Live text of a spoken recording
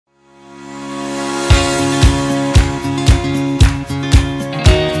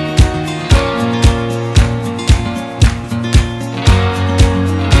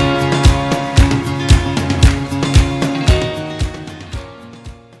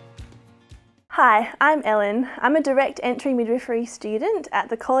Hi, I'm Ellen. I'm a direct entry midwifery student at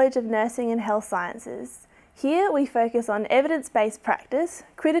the College of Nursing and Health Sciences. Here we focus on evidence-based practice,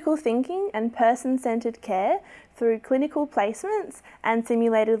 critical thinking and person-centred care through clinical placements and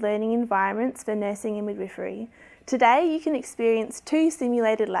simulated learning environments for nursing and midwifery. Today you can experience 2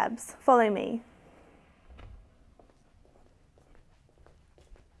 simulated labs. Follow me.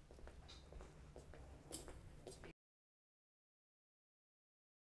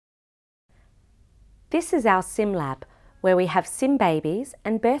 This is our sim lab, where we have sim babies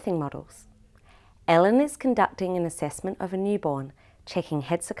and birthing models. Ellen is conducting an assessment of a newborn, checking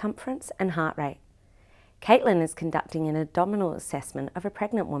head circumference and heart rate. Caitlin is conducting an abdominal assessment of a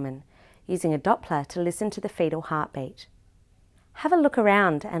pregnant woman, using a Doppler to listen to the fetal heartbeat. Have a look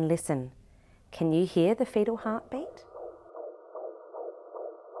around and listen. Can you hear the fetal heartbeat?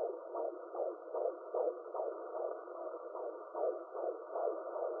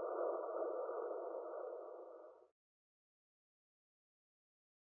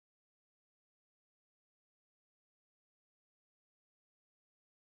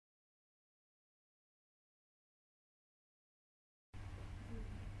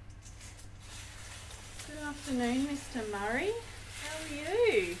 Good afternoon, Mr. Murray. How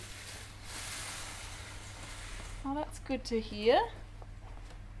are you? Oh, that's good to hear.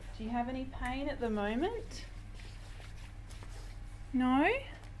 Do you have any pain at the moment? No?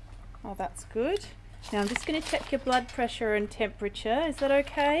 Oh, that's good. Now I'm just going to check your blood pressure and temperature. Is that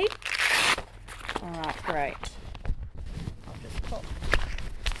okay? Alright, great. I'll just pop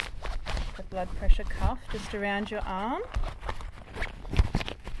the blood pressure cuff just around your arm.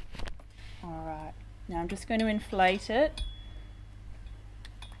 Alright. Now I'm just going to inflate it,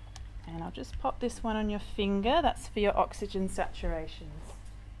 and I'll just pop this one on your finger. That's for your oxygen saturations.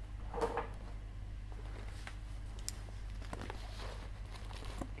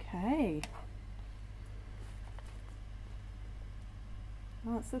 Okay.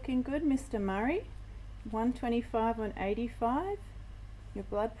 Well, it's looking good, Mr. Murray. 125 on 85. Your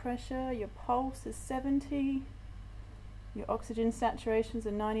blood pressure, your pulse is 70. Your oxygen saturations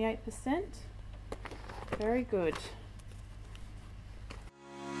are 98%. Very good.